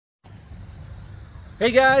Hey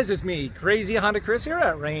guys, it's me, Crazy Honda Chris here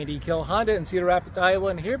at Randy Kuehl Honda in Cedar Rapids, Iowa,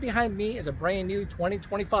 and here behind me is a brand new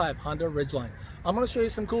 2025 Honda Ridgeline. I'm going to show you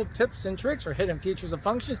some cool tips and tricks or hidden features and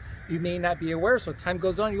functions you may not be aware, so time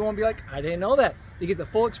goes on, you won't be like, I didn't know that. You get the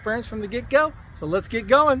full experience from the get-go, so let's get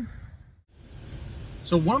going.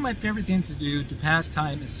 So one of my favorite things to do to pass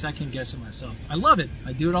time is second guessing myself. I love it.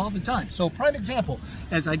 I do it all the time. So prime example,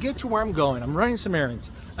 as I get to where I'm going, I'm running some errands.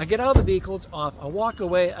 I get out of the vehicle, it's off. I walk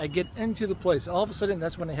away, I get into the place. All of a sudden,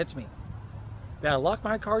 that's when it hits me. Did I lock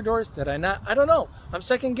my car doors? Did I not? I don't know. I'm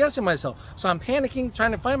second guessing myself. So I'm panicking,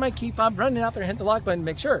 trying to find my key fob, running out there and hit the lock button to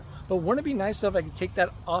make sure. But wouldn't it be nice if I could take that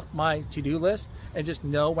off my to-do list and just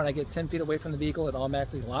know when I get 10 feet away from the vehicle, it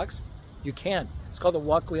automatically locks? You can. It's called the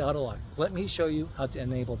walkway auto lock. Let me show you how to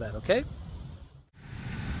enable that, okay?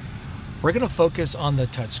 We're going to focus on the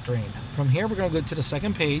touch screen. From here, we're going to go to the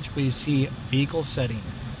second page where you see vehicle setting.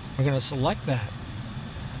 We're going to select that.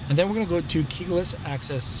 And then we're going to go to keyless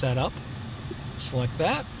access setup. Select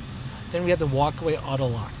that. Then we have the walkway auto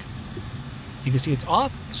lock. You can see it's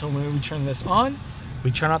off. So when we turn this on,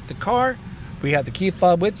 we turn off the car. We have the key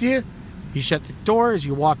fob with you. You shut the doors,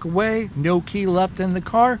 you walk away, no key left in the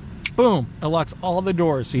car. Boom, it locks all the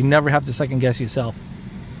doors, so you never have to second guess yourself.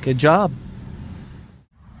 Good job.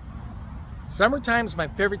 Summertime is my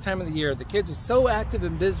favorite time of the year. The kids are so active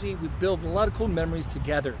and busy. We build a lot of cool memories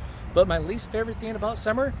together. But my least favorite thing about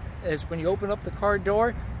summer is when you open up the car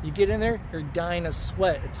door, you get in there, you're dying of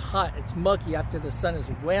sweat. It's hot, it's muggy after the sun is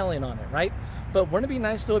wailing on it, right? But wouldn't it be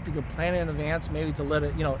nice though if you could plan in advance, maybe to let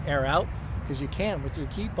it, air out? Because you can with your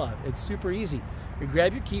key fob. It's super easy. You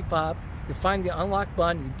grab your key fob, you find the unlock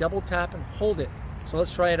button, you double tap and hold it. So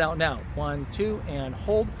let's try it out now. 1, 2, and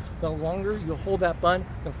hold. The longer you hold that button,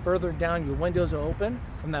 the further down your windows are open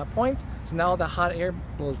from that point. So now the hot air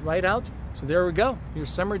blows right out. So there we go. Your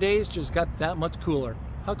summer days just got that much cooler.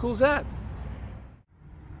 How cool is that?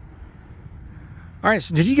 All right,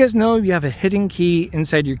 so did you guys know you have a hidden key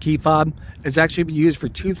inside your key fob? It's actually used for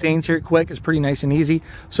two things here quick. It's pretty nice and easy.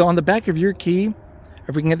 So on the back of your key,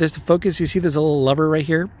 if we can get this to focus, you see there's a little lever right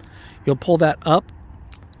here. You'll pull that up,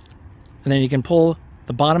 and then you can pull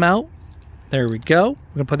the bottom out. There we go.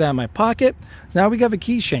 I'm gonna put that in my pocket. Now we have a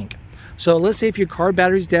key shank. So let's say if your car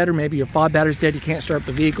battery's dead or maybe your fob battery's dead, you can't start up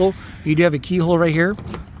the vehicle, you do have a keyhole right here.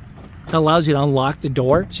 That allows you to unlock the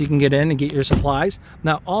door so you can get in and get your supplies.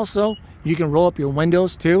 Now also, you can roll up your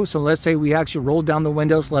windows too. So let's say we actually roll down the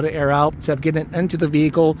windows, let it air out. Instead of getting into the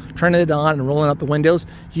vehicle, turning it on and rolling up the windows,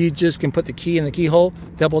 you just can put the key in the keyhole,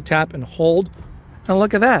 double tap and hold. And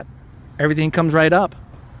look at that. Everything comes right up.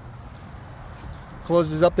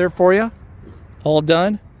 Closes up there for you. All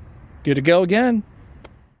done. Good to go again.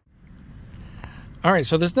 All right,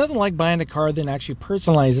 so there's nothing like buying a car then actually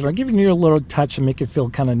personalize it or giving you a little touch and make it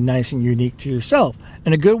feel kind of nice and unique to yourself.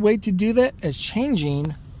 And a good way to do that is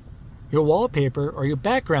changing your wallpaper or your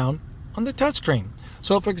background on the touchscreen.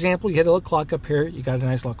 So for example, you hit a little clock up here, you got a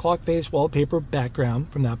nice little clock face, wallpaper,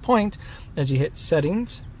 background. From that point, as you hit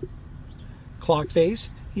settings, clock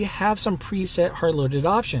face, you have some preset hard-loaded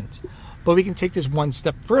options. But we can take this one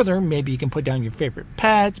step further. Maybe you can put down your favorite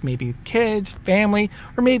pets, maybe kids, family,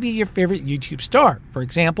 or maybe your favorite YouTube star. For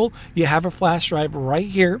example, you have a flash drive right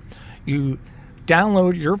here. You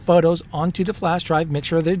download your photos onto the flash drive, make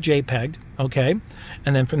sure they're JPEG'd, okay?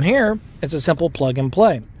 And then from here, it's a simple plug and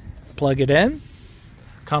play. Plug it in,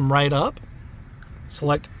 come right up,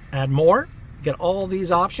 select add more, get all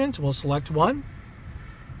these options. We'll select one,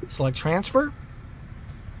 select transfer.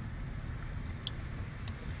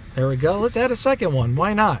 There we go. Let's add a second one.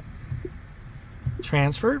 Why not?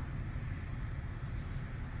 Transfer.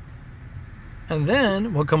 And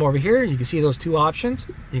then we'll come over here. You can see those two options.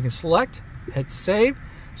 You can select, hit save.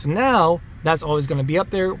 So now that's always going to be up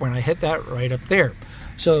there when I hit that right up there.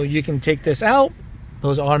 So you can take this out.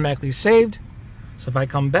 Those are automatically saved. So if I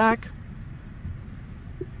come back,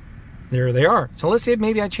 there they are. So let's say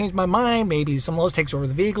maybe I change my mind. Maybe someone else takes over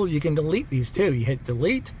the vehicle. You can delete these too. You hit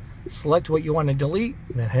delete. Select what you want to delete,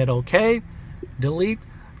 then hit OK, delete,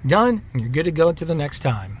 done, and you're good to go to the next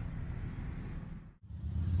time.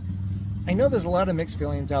 I know there's a lot of mixed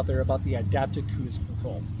feelings out there about the adaptive cruise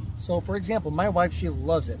control. So for example, my wife, she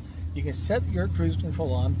loves it. You can set your cruise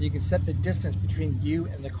control on, you can set the distance between you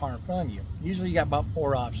and the car in front of you. Usually you got about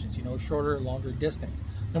 4 options, shorter, longer distance.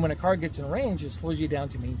 And when a car gets in range, it slows you down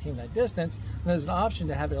to maintain that distance. And there's an option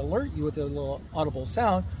to have it alert you with a little audible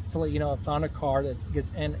sound to let you know I found a car that gets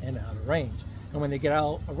in and out of range. And when they get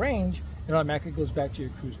out of range, it automatically goes back to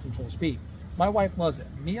your cruise control speed. My wife loves it.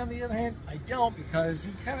 Me, on the other hand, I don't, because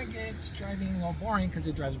it kind of gets driving a little boring because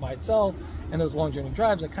it drives by itself. And those long journey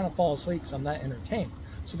drives, I kind of fall asleep because I'm not entertained.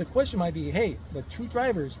 So the question might be, hey, with two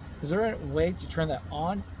drivers, is there a way to turn that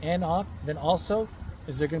on and off? Then also,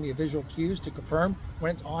 is there going to be a visual cues to confirm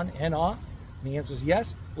when it's on and off? And the answer is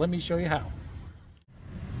yes. Let me show you how.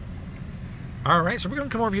 All right, so we're going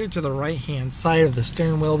to come over here to the right-hand side of the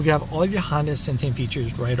steering wheel. We have all of your Honda sentient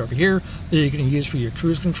features right over here that you're going to use for your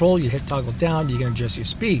cruise control. You hit toggle down, you can adjust your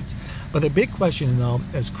speeds. But the big question, though,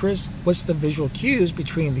 is, Chris, what's the visual cues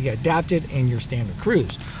between the adapted and your standard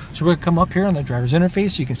cruise? So we're going to come up here on the driver's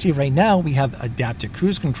interface. You can see right now we have adapted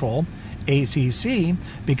cruise control, ACC,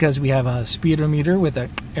 because we have a speedometer with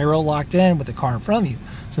an arrow locked in with the car in front of you.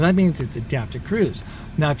 So that means it's adaptive cruise.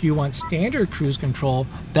 Now, if you want standard cruise control,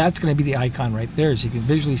 that's going to be the icon right there, so you can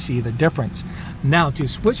visually see the difference. Now, to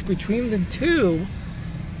switch between the two,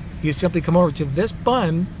 you simply come over to this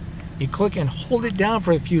button, you click and hold it down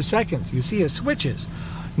for a few seconds. You see it switches.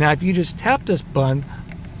 Now, if you just tap this button,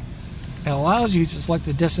 it allows you to select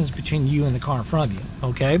the distance between you and the car in front of you,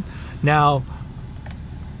 okay? Now,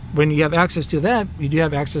 when you have access to that, you do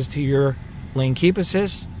have access to your lane keep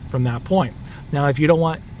assist from that point. Now, if you don't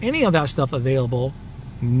want any of that stuff available,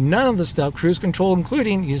 none of the stuff, cruise control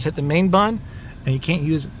including, you just hit the main button and you can't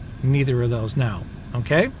use neither of those now,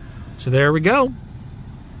 okay? So there we go.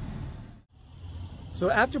 So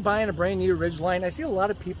after buying a brand new Ridgeline, I see a lot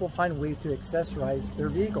of people find ways to accessorize their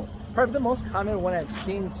vehicle. Probably the most common one I've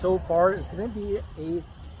seen so far is going to be a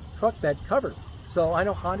truck bed cover. So I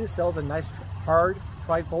know Honda sells a nice hard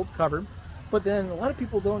tri-fold cover, but then a lot of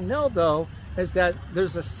people don't know, though, is that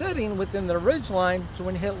there's a setting within the Ridgeline, so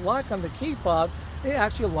when you hit lock on the key fob, it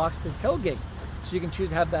actually locks the tailgate. So you can choose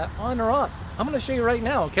to have that on or off. I'm going to show you right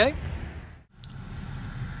now, okay?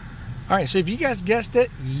 All right, so if you guys guessed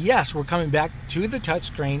it, yes, we're coming back to the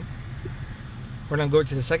touchscreen. We're going to go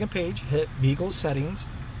to the second page, hit vehicle settings.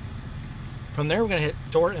 From there, we're going to hit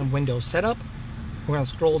door and window setup. We're going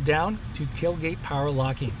to scroll down to tailgate power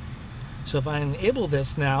locking. So if I enable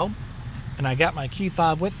this now, and I got my key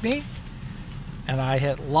fob with me, and I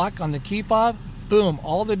hit lock on the key fob, boom,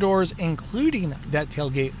 all the doors, including that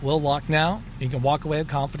tailgate, will lock now. You can walk away with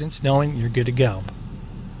confidence knowing you're good to go.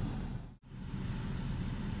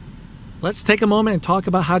 Let's take a moment and talk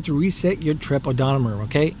about how to reset your trip odometer,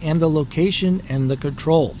 okay? And the location and the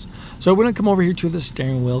controls. So we're gonna come over here to the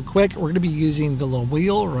steering wheel quick. We're gonna be using the little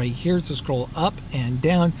wheel right here to scroll up and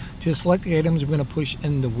down to select the items we're gonna push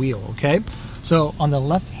in the wheel, okay? So on the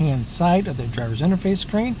left-hand side of the driver's interface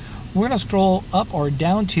screen, we're gonna scroll up or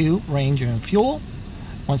down to range and fuel.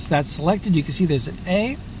 Once that's selected, you can see there's an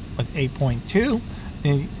A with 8.2.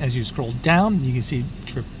 Then as you scroll down, you can see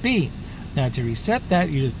trip B. Now to reset that,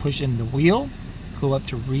 you just push in the wheel, go up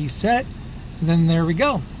to reset, and then there we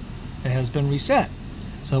go. It has been reset.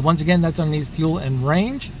 So once again, that's underneath fuel and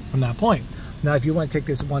range from that point. Now if you want to take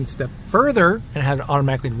this one step further and have it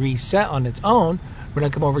automatically reset on its own, we're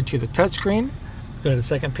going to come over to the touchscreen, go to the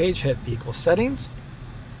second page, hit vehicle settings.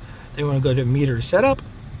 Then we're going to go to meter setup.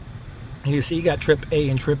 You can see you got trip A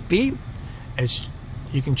and trip B. As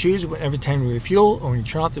you can choose every time you refuel or when you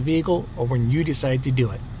turn off the vehicle or when you decide to do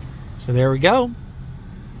it. So there we go.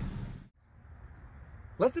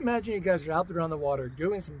 Let's imagine you guys are out there on the water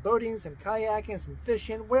doing some boating, some kayaking, some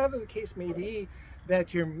fishing, whatever the case may be,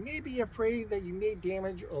 that you're maybe afraid that you may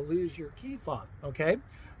damage or lose your key fob, okay?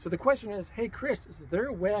 So the question is, hey Chris, is there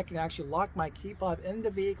a way I can actually lock my key fob in the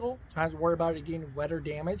vehicle so I don't have to worry about it getting wet or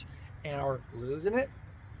damaged or losing it?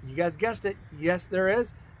 You guys guessed it, yes there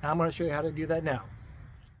is. Now I'm going to show you how to do that now.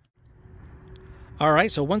 All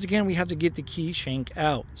right, so once again, we have to get the key shank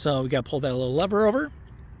out. So we got to pull that little lever over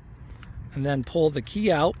and then pull the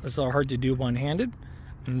key out. It's a little hard to do one-handed.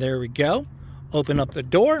 And there we go. Open up the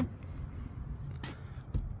door.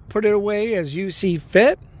 Put it away as you see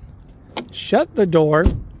fit. Shut the door.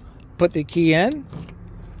 Put the key in.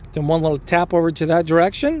 Then one little tap over to that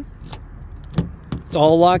direction. It's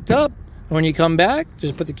all locked up. And when you come back,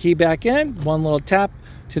 just put the key back in. One little tap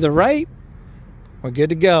to the right. We're good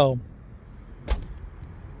to go.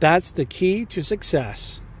 That's the key to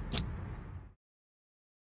success.